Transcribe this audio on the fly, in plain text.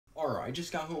I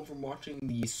just got home from watching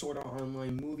the Sword Art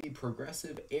Online movie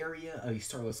Progressive Aria, a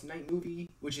Starless Night movie,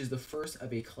 which is the first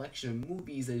of a collection of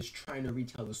movies that is trying to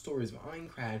retell the stories of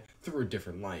Aincrad through a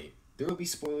different light. There will be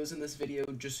spoilers in this video,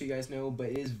 just so you guys know, but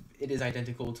it is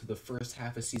identical to the first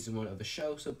half of Season 1 of the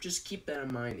show, so just keep that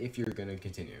in mind if you're gonna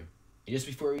continue. And just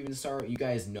before we even start, you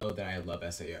guys know that I love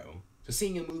SAO. So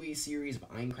seeing a movie series of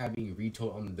Aincrad being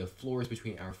retold on the floors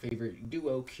between our favorite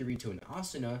duo, Kirito and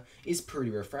Asuna, is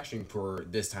pretty refreshing for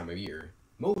this time of year.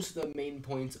 Most of the main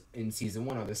points in Season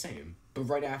 1 are the same, but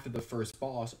right after the first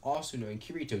boss, Asuna and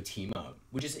Kirito team up,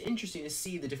 which is interesting to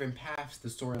see the different paths the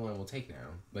storyline will take now.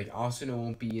 Like, Asuna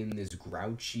won't be in this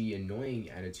grouchy,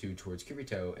 annoying attitude towards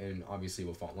Kirito, and obviously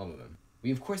will fall in love with him. We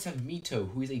of course have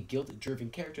Mito, who is a guilt-driven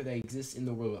character that exists in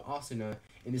the world of Asuna,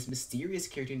 and this mysterious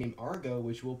character named Argo,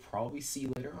 which we'll probably see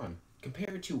later on.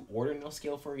 Compared to Ordinal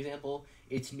Scale, for example,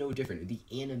 it's no different.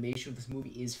 The animation of this movie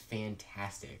is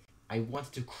fantastic. I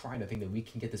wanted to cry to think that we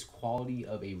can get this quality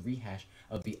of a rehash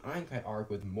of the Aincrad arc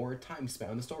with more time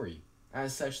spent on the story.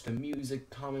 As such, the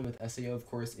music common with SAO, of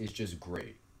course, is just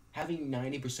great. Having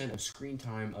 90% of screen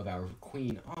time of our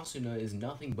queen Asuna is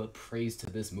nothing but praise to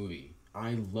this movie.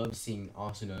 I love seeing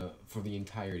Asuna for the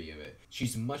entirety of it.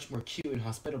 She's much more cute and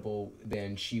hospitable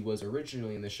than she was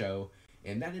originally in the show,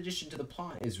 and that addition to the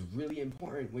plot is really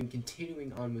important when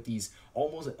continuing on with these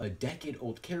almost a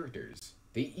decade-old characters.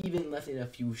 They even left in a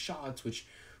few shots which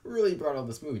really brought all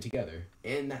this movie together.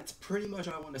 And that's pretty much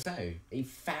all I want to say. A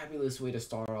fabulous way to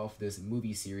start off this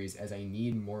movie series, as I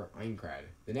need more Aincrad.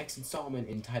 The next installment,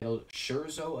 entitled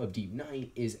Scherzo of Deep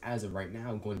Night, is as of right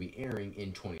now going to be airing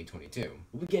in 2022.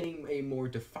 We'll be getting a more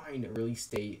defined release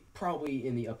date probably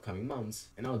in the upcoming months,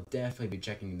 and I'll definitely be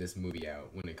checking this movie out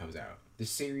when it comes out. The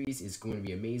series is going to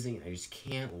be amazing, and I just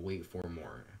can't wait for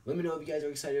more. Let me know if you guys are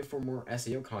excited for more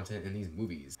SAO content in these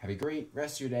movies. Have a great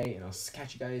rest of your day, and I'll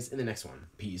catch you guys in the next one.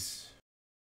 Peace.